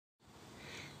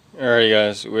Alright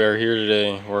guys, we are here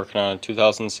today working on a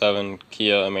 2007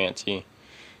 Kia Amanti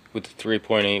with the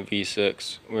 3.8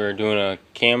 V6. We're doing a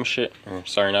camshaft, or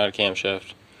sorry, not a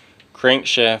camshaft,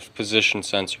 crankshaft position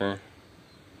sensor.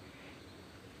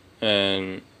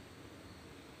 And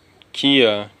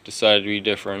Kia decided to be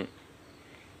different.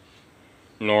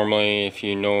 Normally, if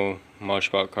you know much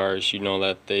about cars, you know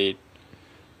that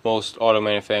most auto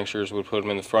manufacturers would put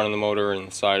them in the front of the motor and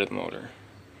the side of the motor.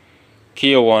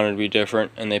 Kia wanted to be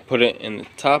different, and they put it in the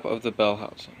top of the bell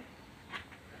housing.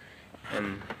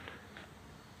 And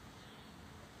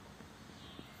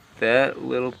that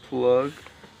little plug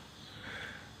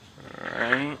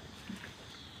right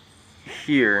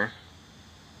here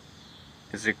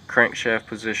is a crankshaft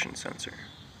position sensor.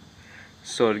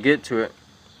 So to get to it,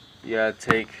 you gotta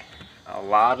take a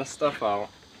lot of stuff out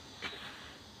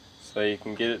so you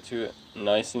can get it to it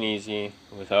nice and easy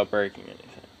without breaking anything.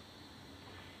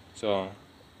 So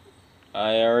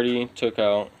I already took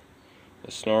out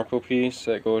the snorkel piece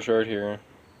that goes right here,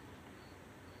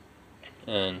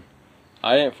 and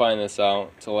I didn't find this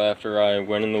out till after I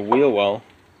went in the wheel well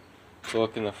to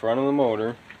look in the front of the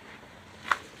motor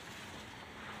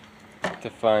to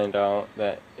find out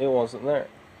that it wasn't there.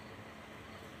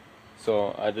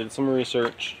 So I did some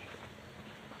research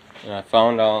and I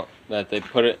found out that they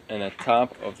put it in the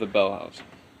top of the bell housing.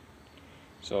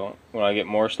 So when I get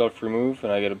more stuff removed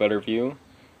and I get a better view,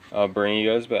 I'll bring you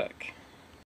guys back.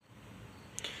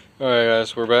 Alright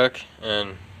guys, we're back,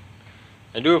 and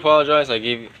I do apologize. I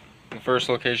gave you the first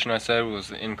location I said was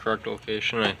the incorrect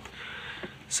location. I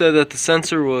said that the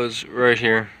sensor was right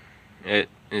here.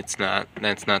 It's not.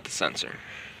 That's not the sensor.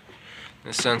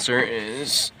 The sensor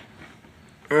is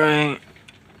right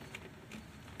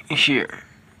here.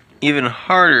 Even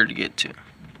harder to get to.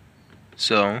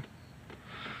 So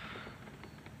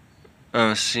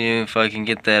I'll see if I can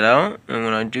get that out, and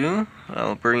when I do,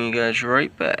 I'll bring you guys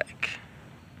right back.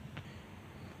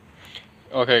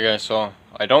 Okay guys, so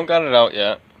I don't got it out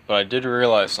yet, but I did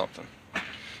realize something.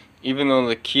 Even though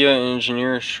the Kia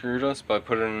engineer screwed us by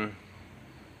putting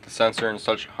the sensor in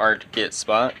such a hard to get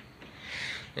spot,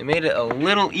 they made it a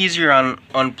little easier on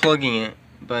unplugging it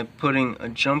by putting a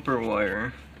jumper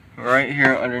wire right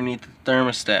here underneath the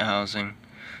thermostat housing,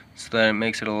 so that it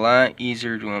makes it a lot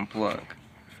easier to unplug.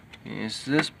 Is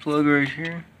this plug right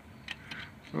here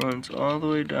runs all the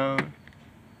way down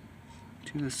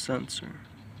to the sensor,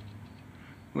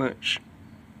 which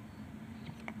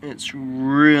it's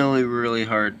really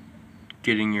hard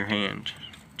getting your hand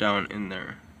down in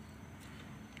there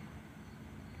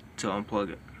to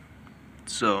unplug it.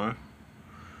 So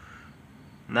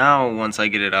now once I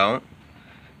get it out,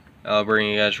 I'll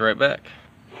bring you guys right back.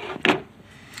 Okay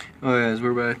guys,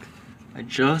 we're back. I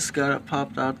just got it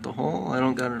popped out the hole. I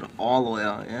don't got it all the way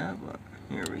out yet, but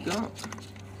here we go.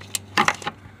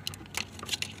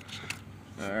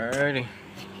 Alrighty.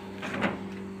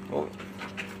 Oh,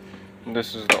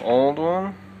 this is the old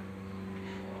one.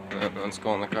 Let's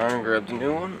go in the car and grab the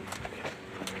new one.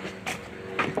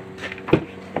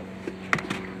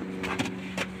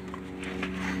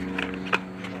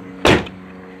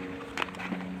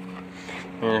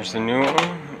 Here's the new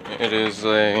one. It is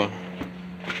a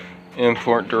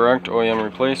import direct OEM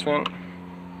replacement.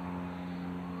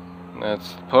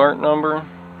 That's the part number.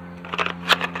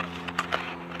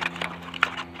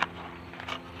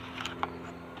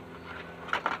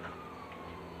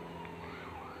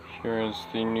 Here is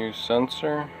the new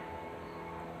sensor.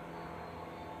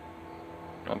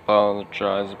 I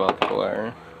apologize about the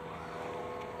glare.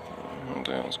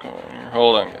 What's going on here?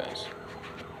 Hold on, guys.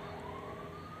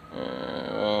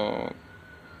 Oh,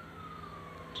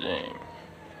 dang.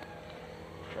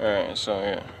 Alright, so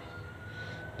yeah.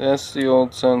 That's the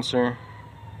old sensor.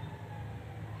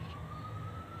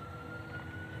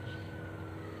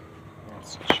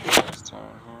 Let's shut this down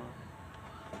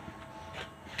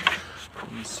here.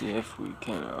 Let's see if we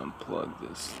can unplug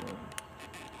this thing.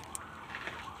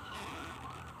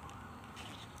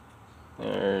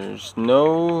 There's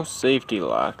no safety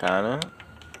lock on it,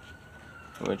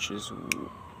 which is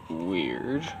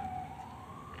weird.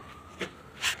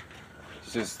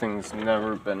 This thing's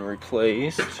never been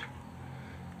replaced,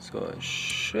 so it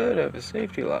should have a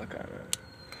safety lock on it,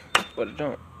 but it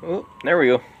don't. Oh, there we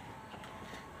go.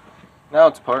 Now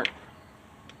it's apart.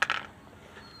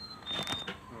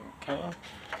 Okay,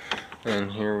 and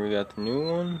here we got the new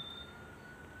one.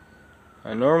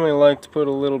 I normally like to put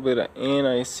a little bit of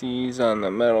anti-seize on the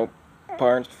metal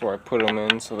parts before I put them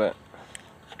in, so that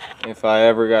if I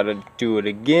ever got to do it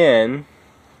again,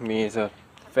 means a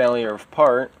failure of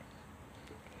part,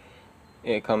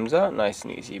 it comes out nice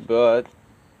and easy. But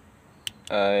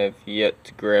I've yet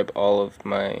to grab all of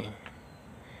my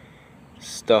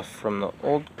stuff from the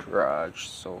old garage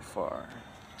so far.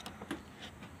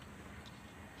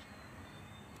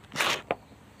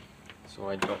 So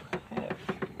I don't have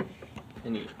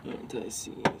any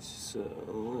anti-seize, so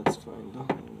let's find the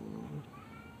hole.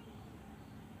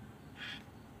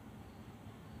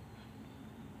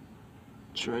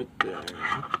 It's right there.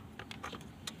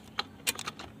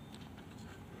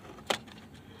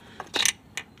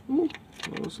 Ooh,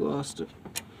 almost lost it.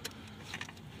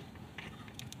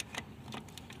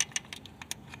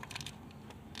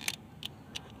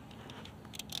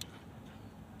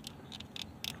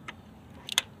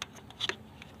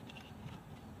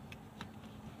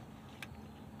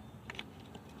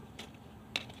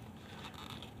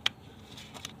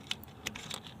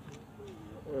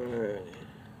 Alright.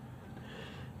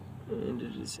 And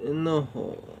it is in the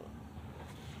hole.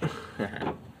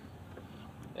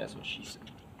 That's what she said.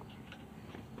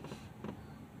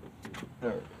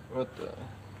 Alright, what the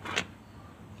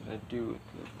did I do with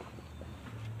the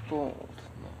bolt?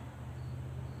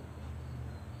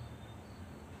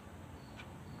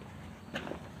 No.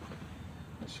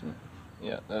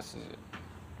 Yeah, this is it.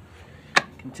 You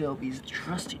can tell these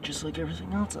trusty just like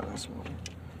everything else on this one.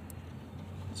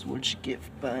 That's what you get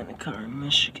for buying a car in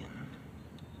Michigan.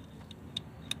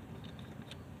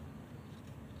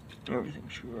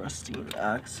 Everything's rusty and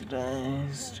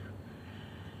oxidized.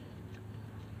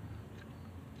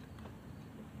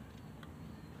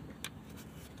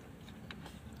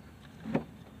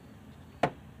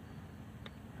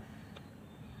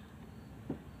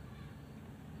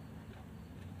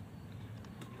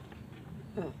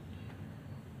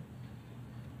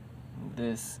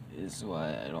 This is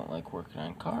why I don't like working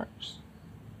on cars.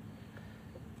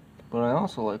 But I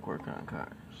also like working on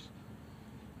cars.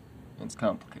 It's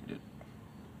complicated.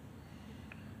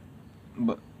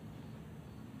 But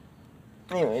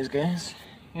anyways, guys,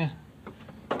 yeah.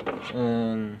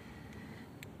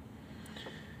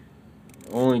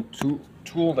 Only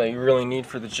tool that you really need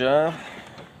for the job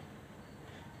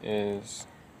is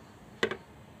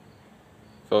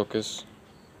focus.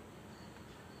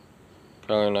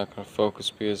 Probably not going to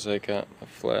focus because I got my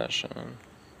flash on.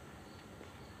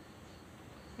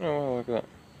 Oh, well, look at that.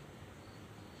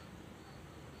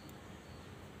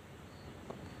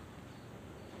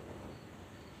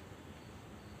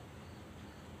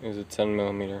 It's a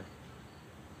 10mm.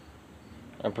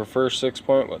 I prefer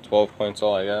 6-point, but 12 points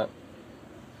all I got.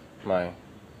 My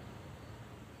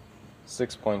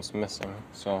 6 points missing,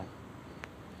 so.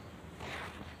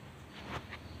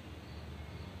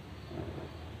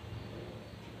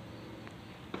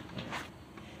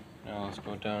 Now let's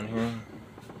go down here.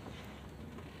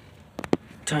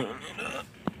 Tighten it up.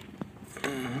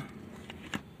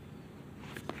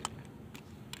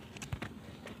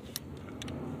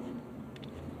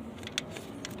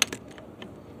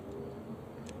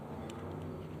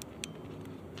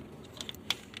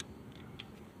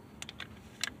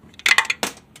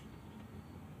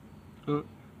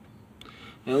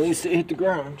 At least it hit the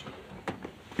ground.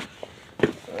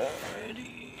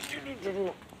 Alrighty.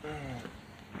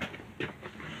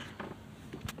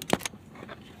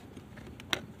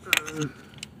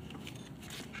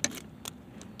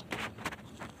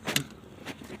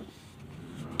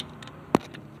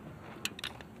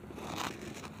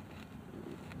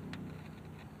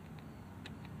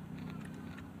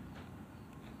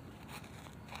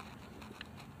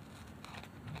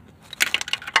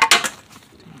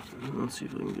 Let's see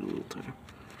if I can get a little tighter.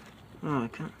 Oh, I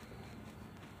can't.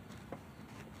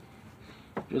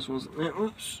 Just wasn't that.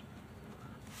 Whoops.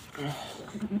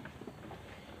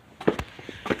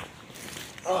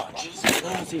 Oh, jeez.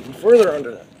 That's even further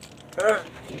under that.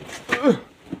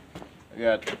 I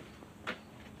got it.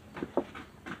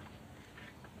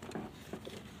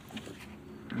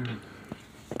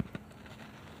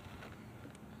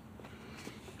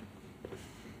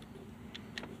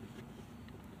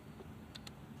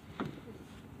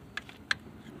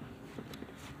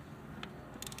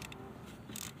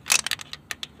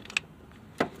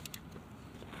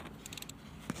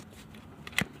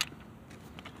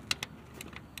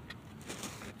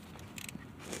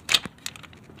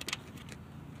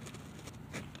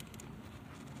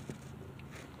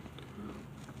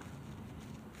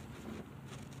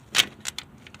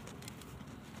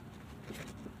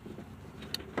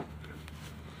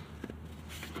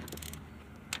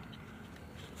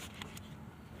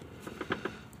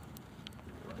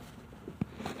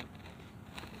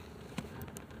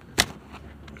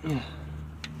 Yeah.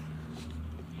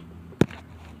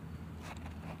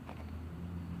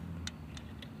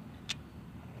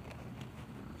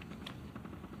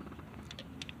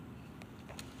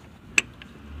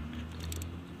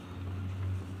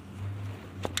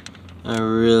 I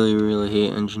really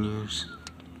hate engineers.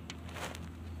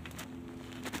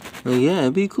 Like, yeah,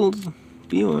 it'd be cool to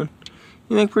be one.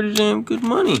 You make pretty damn good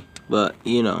money, but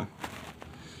you know,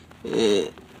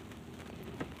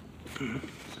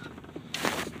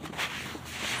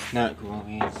 not cool.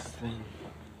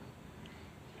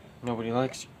 Nobody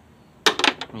likes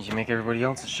you. You make everybody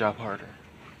else's job harder.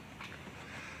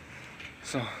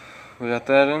 So we got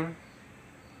that in.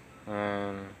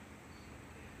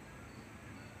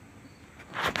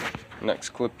 Next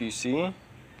clip you see,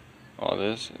 all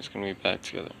this is gonna be back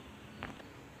together.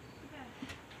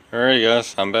 Alright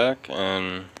guys, I'm back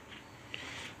and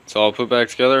it's all put back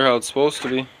together how it's supposed to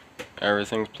be.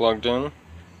 Everything's plugged in.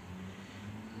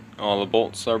 All the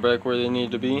bolts are back where they need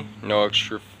to be. No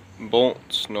extra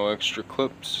bolts, no extra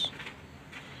clips.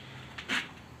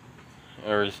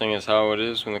 Everything is how it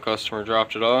is when the customer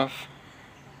dropped it off.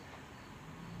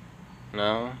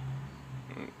 Now,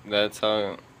 that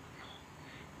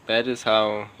is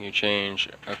how you change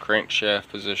a crankshaft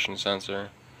position sensor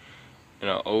in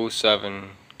a 07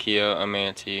 Kia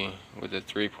Amanti with a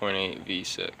 3.8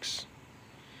 V6.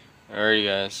 Alright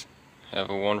guys, have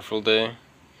a wonderful day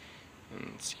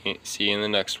and see you in the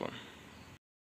next one.